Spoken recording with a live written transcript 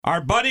Our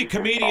buddy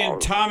comedian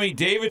Tommy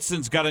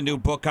Davidson's got a new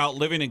book out,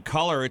 Living in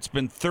Color. It's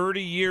been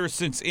 30 years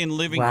since In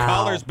Living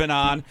Color's been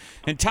on,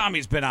 and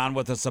Tommy's been on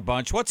with us a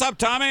bunch. What's up,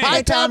 Tommy?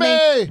 Hi,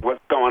 Tommy.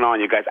 What's going on,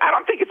 you guys? I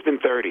don't think it's been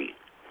 30.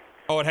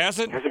 Oh, it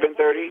hasn't? Has it been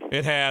 30?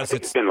 It has.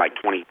 It's been like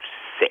 26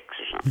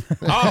 or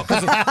something. Oh,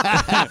 'cause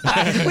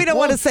We don't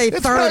want to say It's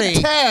 30.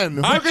 been 10.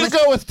 We're going to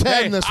go with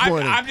 10 this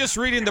morning. I'm just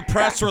reading the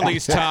press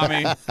release,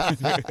 Tommy.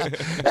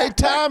 Hey,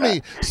 Tommy.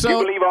 You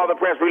So, believe all the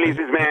press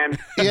releases, man?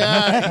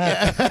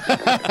 yeah.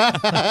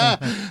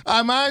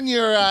 I'm on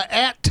your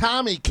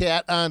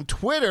 @TommyCat on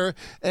Twitter,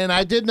 and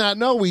I did not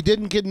know we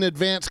didn't get an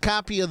advance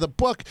copy of the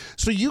book.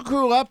 So you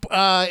grew up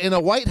in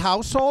a white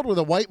household with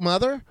a white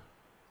mother?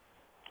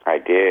 I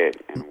did.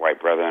 And a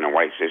white brother and a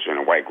white sister and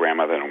a white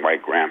grandmother and a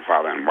white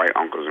grandfather and white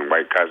uncles and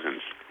white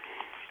cousins.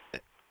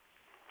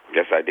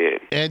 Yes, I did.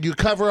 And you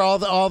cover all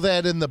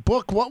that in the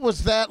book. What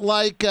was that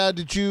like? Did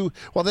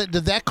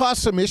that cause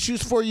some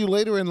issues for you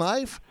later in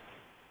life?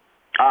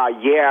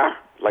 Yeah.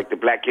 Like the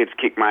black kids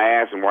kicked my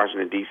ass in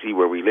Washington, D.C.,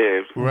 where we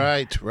lived.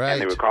 Right. And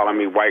they were calling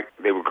me white.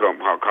 They were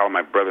calling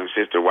my brother and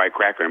sister white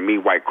cracker and me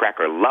white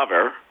cracker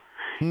lover.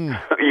 You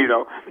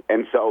know,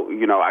 and so,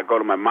 I go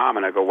to my mom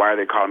and I go, why are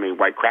they calling me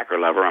white cracker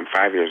lover? I'm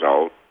 5 years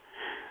old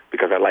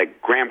because I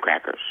like graham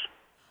crackers.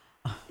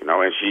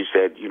 And she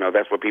said,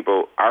 that's what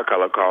people your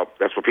color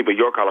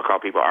call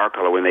people our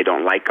color when they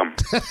don't like them.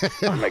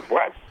 I'm like,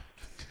 what?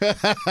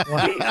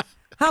 Wow.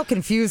 How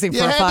confusing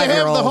You for a had to have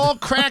 5-year-old. the whole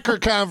cracker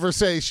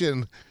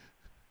conversation.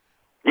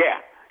 Yeah,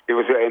 it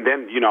was, and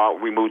then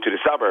we moved to the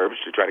suburbs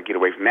to try to get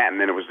away from that, and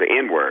then it was the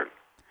N word.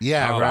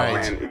 Yeah,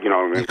 right. And,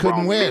 You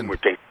couldn't win. Men were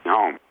chasing me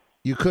home.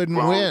 You couldn't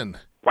win.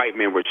 White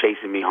men were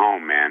chasing me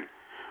home, man,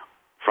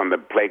 from the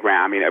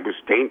playground. I mean, I was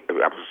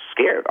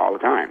scared all the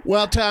time.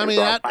 Well, Tommy,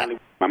 and so I finally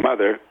my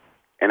mother,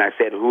 and I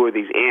said, "Who are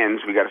these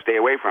N's? We got to stay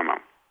away from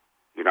them."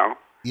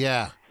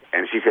 Yeah.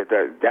 And she said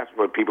that's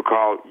what people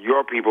call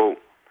your people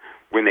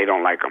when they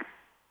don't like them.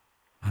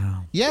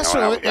 Yes,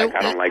 I was like,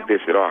 I don't like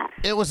this at all.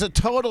 It was a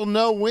total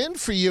no-win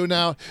for you.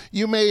 Now,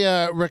 you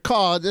may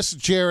recall, this is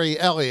Jerry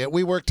Elliott.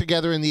 We worked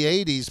together in the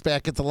 80s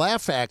back at the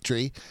Laugh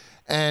Factory,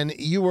 and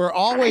you were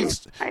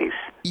always... Nice.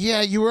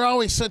 Yeah, you were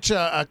always such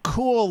a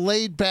cool,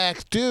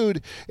 laid-back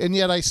dude, and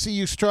yet I see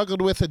you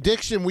struggled with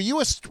addiction. Were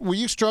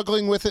you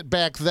struggling with it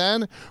back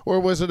then, or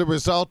was it a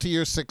result of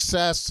your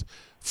success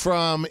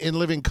from In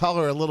Living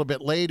Color a little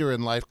bit later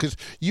in life? Because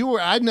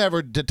I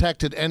never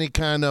detected any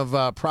kind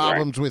of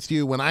problems with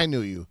you when I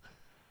knew you.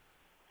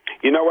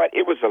 You know what?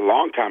 It was a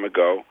long time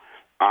ago,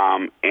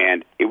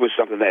 and it was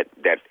something that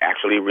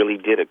actually really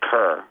did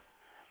occur.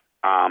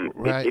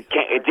 Right.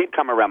 It did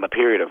come around the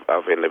period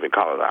of In Living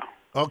Color, though.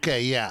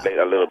 Okay, yeah.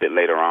 A little bit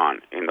later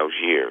on in those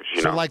years,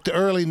 So like the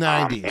early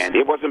 90s. And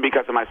it wasn't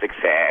because of my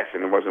success,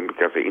 and it wasn't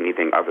because of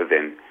anything other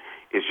than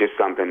it's just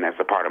something that's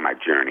a part of my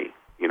journey,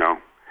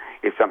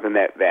 It's something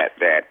that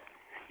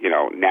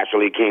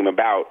naturally came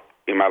about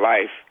in my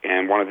life,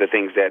 and one of the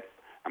things that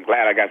I'm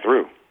glad I got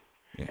through,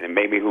 and it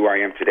made me who I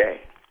am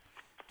today.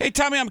 Hey,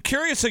 Tommy, I'm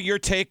curious of your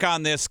take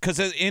on this because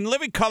In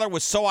Living Color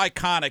was so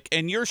iconic,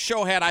 and your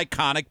show had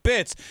iconic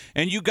bits,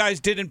 and you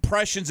guys did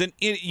impressions, and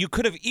you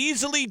could have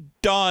easily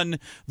done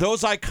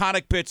those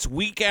iconic bits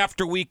week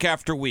after week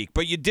after week,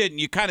 but you didn't.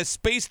 You kind of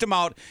spaced them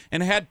out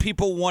and had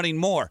people wanting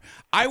more.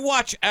 I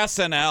watch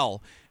SNL,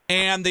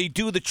 and they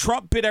do the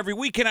Trump bit every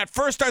week, and at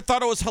first I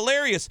thought it was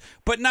hilarious,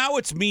 but now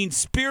it's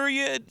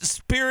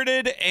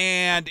mean-spirited,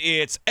 and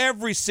it's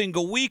every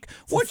single week.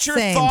 What's your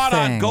thought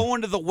on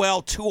going to the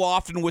well too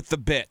often with the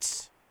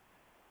bits?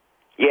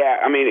 Yeah,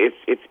 I mean,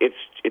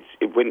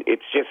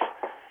 it's just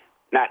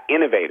not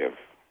innovative.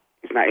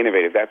 It's not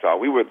innovative. That's all.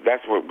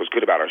 That's what was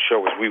good about our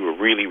show was we were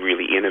really,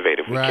 really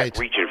innovative. We kept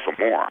reaching for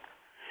more.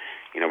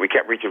 We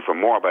kept reaching for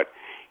more, but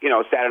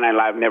Saturday Night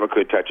Live never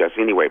could touch us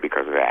anyway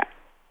because of that.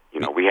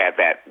 We had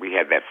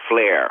that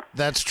flair.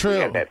 That's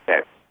true.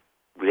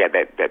 We had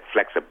that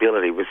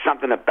flexibility. It was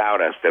something about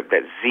us,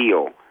 that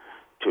zeal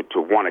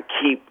to want to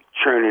keep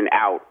churning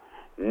out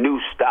new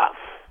stuff.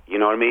 You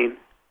know what I mean?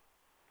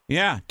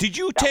 Yeah. Did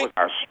you that was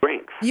our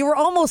strength. You were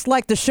almost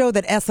like the show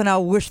that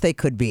SNL wished they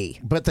could be.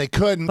 But they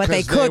couldn't. But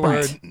they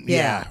couldn't.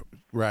 Yeah.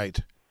 Right.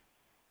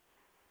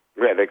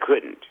 Yeah, they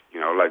couldn't.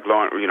 Like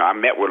Lauren, I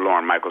met with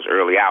Lauren Michaels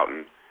early out,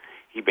 and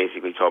he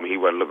basically told me he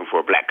wasn't looking for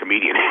a black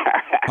comedian.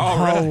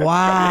 Oh,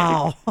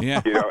 wow.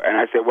 Yeah. And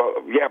I said, well,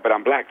 yeah, but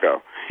I'm black,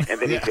 though. And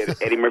then he said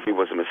Eddie Murphy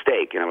was a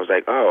mistake. And I was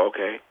like, oh,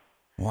 okay.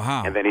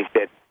 Wow. And then he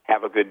said,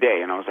 have a good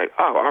day. And I was like,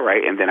 oh, all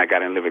right. And then I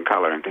got In Living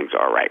Color, and things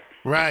are all right.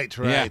 Right.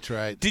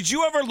 Did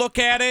you ever look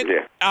at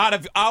it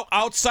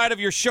outside of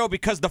your show?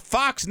 Because the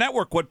Fox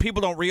network, what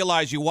people don't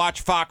realize, you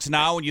watch Fox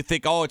now and you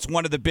think, oh, it's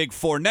one of the big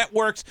four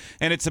networks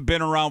and it's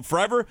been around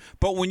forever.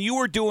 But when you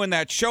were doing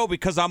that show,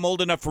 because I'm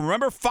old enough to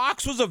remember,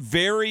 Fox was a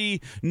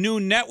very new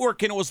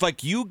network, and it was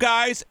like you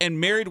guys and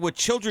Married with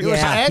Children. It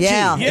was edgy.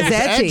 Yeah, it's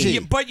edgy.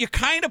 But you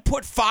kind of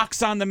put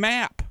Fox on the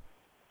map.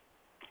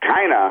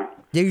 Kind of.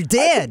 You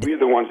did. We're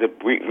the ones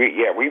that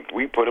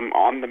we put them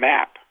on the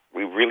map.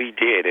 We really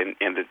did, and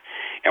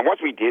once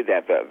we did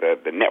that,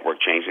 the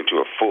network changed into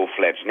a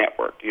full-fledged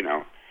network,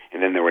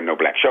 and then there were no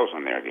black shows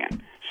on there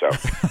again. So,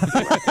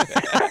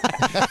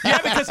 yeah,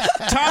 because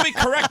Tommy,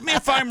 correct me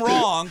if I'm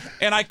wrong,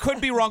 and I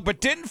could be wrong, but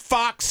didn't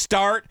Fox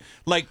start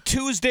like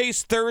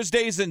Tuesdays,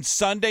 Thursdays, and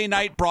Sunday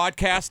night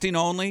broadcasting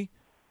only?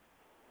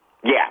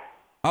 Yeah.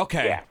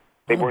 Okay. Yeah.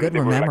 They were good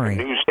like memory.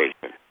 a news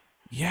station.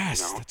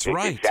 Yes, that's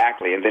right.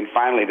 Exactly. And then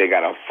finally they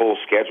got a full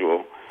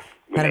schedule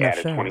when Had they enough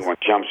added shows. 21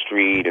 Jump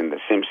Street and The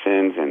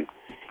Simpsons, and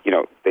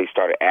they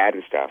started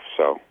adding stuff.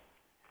 So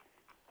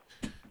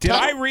Did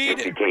I read?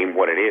 it became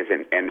what it is,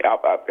 and it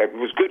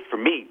was good for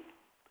me,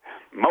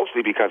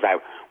 mostly because I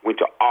went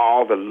to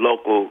all the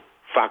local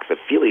Fox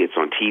affiliates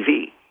on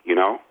TV,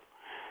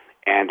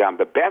 And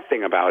the best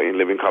thing about In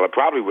Living Color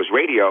probably was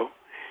radio,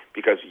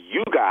 because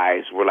you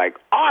guys were like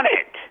on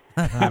it.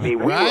 I mean,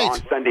 we were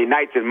on Sunday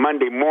nights and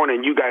Monday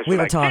morning. You guys We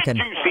were like, talking.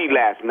 "Did you see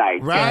last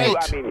night?" Right.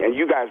 I mean, and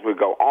you guys would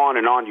go on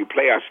and on. You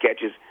play our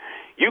sketches.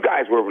 You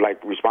guys were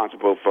like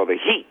responsible for the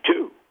heat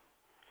too,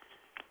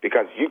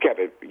 because you kept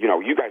it. You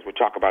guys would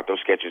talk about those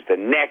sketches the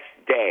next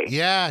day.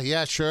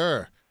 Yeah,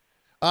 sure.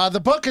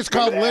 The book is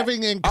called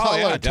Living in Color.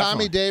 yeah,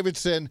 Tommy definitely.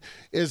 Davidson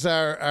is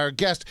our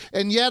guest.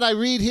 And yet I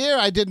read here,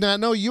 I did not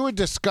know you were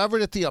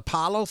discovered at the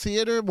Apollo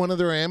Theater, one of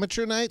their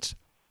amateur nights.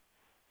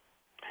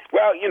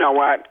 Well, you know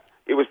what?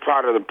 It was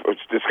part of the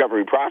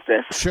discovery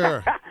process.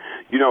 Sure.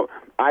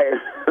 I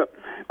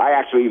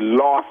actually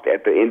lost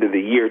at the end of the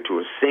year to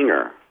a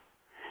singer,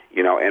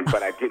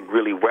 but I did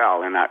really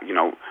well. And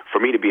for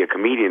me to be a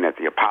comedian at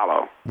the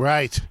Apollo,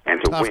 Right.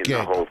 and to Tough win gig.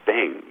 the whole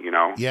thing,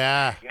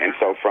 Yeah. And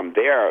so from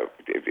there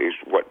is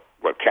what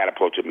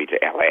catapulted me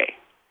to L.A.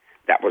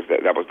 That was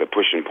the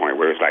pushing point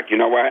where it's like, you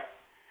know what?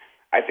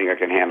 I think I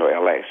can handle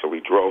L.A. So we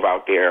drove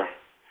out there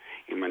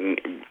in my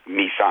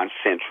Nissan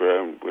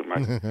Sentra with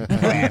my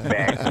glad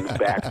bags in the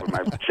back with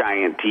my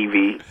giant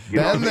TV.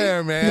 Been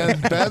there, man.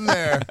 Been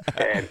there.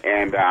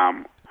 And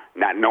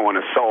not knowing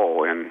a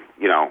soul, and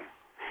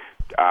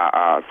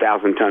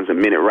 1,000 tons of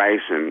minute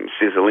rice and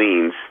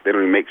sizzlines. They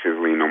don't even make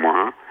sizzling no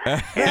more, huh?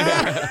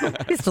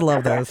 Used to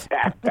love those.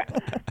 And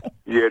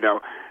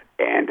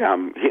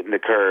hitting the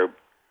curb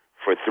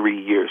for 3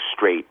 years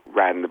straight,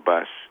 riding the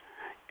bus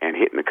and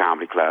hitting the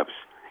comedy clubs,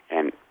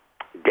 and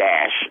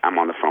Dash, I'm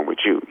on the phone with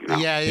you.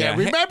 Yeah.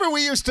 Remember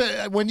we used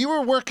to, when you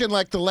were working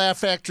like the Laugh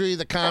Factory,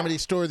 the Comedy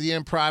Store, the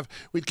Improv,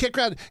 we'd kick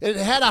around. It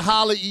had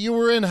you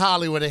were in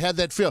Hollywood. It had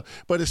that feel.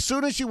 But as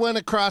soon as you went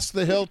across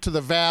the hill to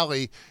the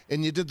valley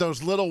and you did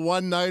those little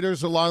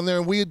one-nighters along there,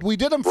 and we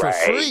did them for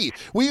free.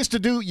 We used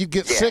to you'd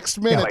get 6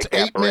 minutes,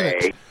 LA 8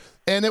 minutes. Cabaret.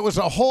 And it was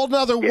a whole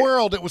nother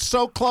world. It was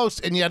so close,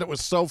 and yet it was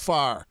so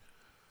far.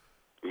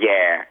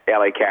 Yeah,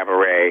 L.A.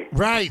 Cabaret.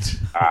 Right.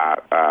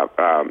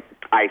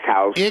 Ice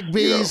House.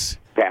 Igby's.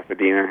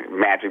 Pasadena,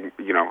 Magic,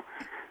 the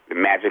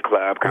Magic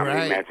Club,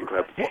 Comedy Magic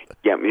Club.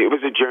 Yeah, it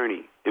was a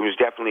journey. It was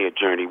definitely a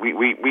journey. We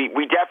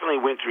definitely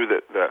went through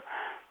the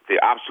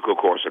obstacle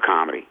course of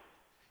comedy.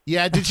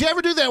 Yeah, did you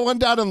ever do that one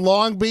down in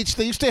Long Beach?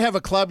 They used to have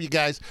a club, you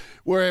guys,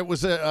 where it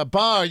was a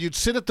bar. You'd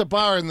sit at the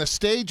bar, and the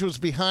stage was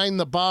behind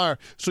the bar,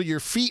 so your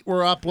feet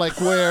were up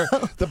like where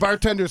the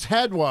bartender's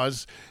head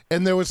was,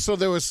 and there was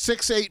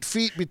 6-8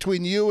 feet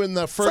between you and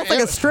the first. Sounds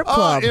like a strip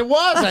club. Oh, it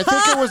was. I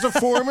think it was a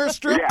former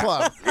strip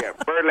club. Yeah,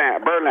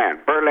 Birdland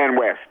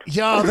West.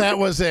 Yo, that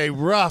was a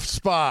rough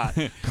spot.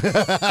 Yeah, it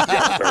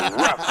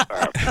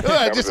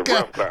was a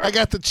rough time. I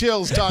got the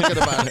chills talking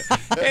about it.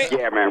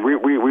 Yeah, man, we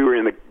were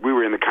in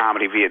the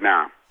comedy Vietnam.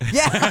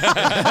 Yeah.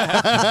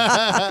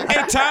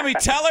 Hey, Tommy,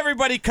 tell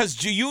everybody,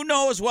 because you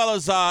know as well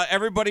as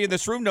everybody in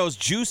this room knows,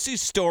 Juicy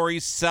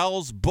Stories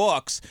sells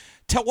books.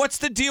 What's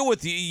the deal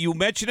with you? You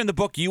mentioned in the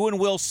book you and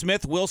Will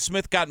Smith. Will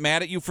Smith got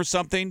mad at you for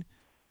something?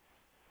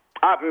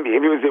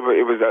 It was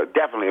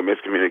definitely a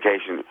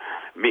miscommunication.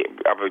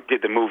 I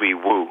did the movie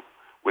Woo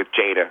with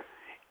Jada,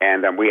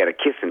 and we had a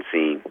kissing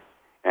scene,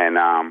 and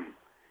I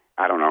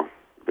don't know.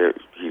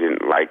 He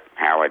didn't like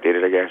how I did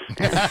it, I guess.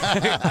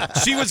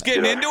 She was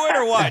getting into it,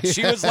 or what?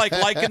 She was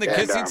liking the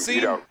kissing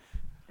scene. Well,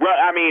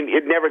 I mean,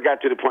 it never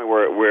got to the point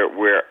where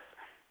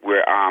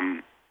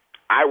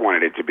I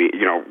wanted it to be.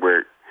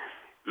 Where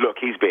look,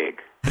 he's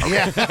big.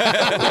 Yeah.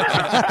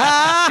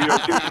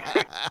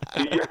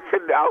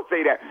 I'll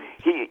say that.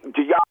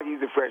 To y'all, he's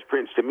the Fresh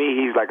Prince. To me,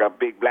 he's like a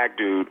big black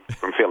dude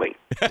from Philly.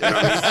 You know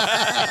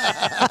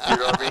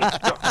what I mean?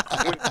 So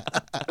when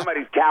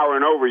somebody's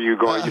towering over you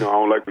going, I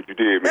don't like what you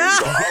did, man. You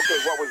go, okay,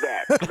 what was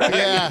that? 'Cause I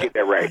didn't get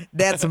that right.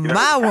 That's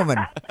my woman.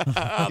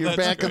 You're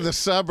back in the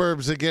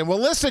suburbs again. Well,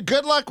 listen,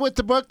 good luck with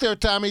the book there,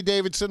 Tommy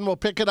Davidson. We'll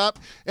pick it up,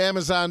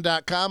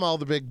 Amazon.com, all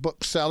the big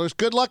booksellers.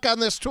 Good luck on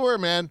this tour,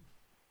 man.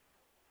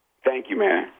 Thank you, man.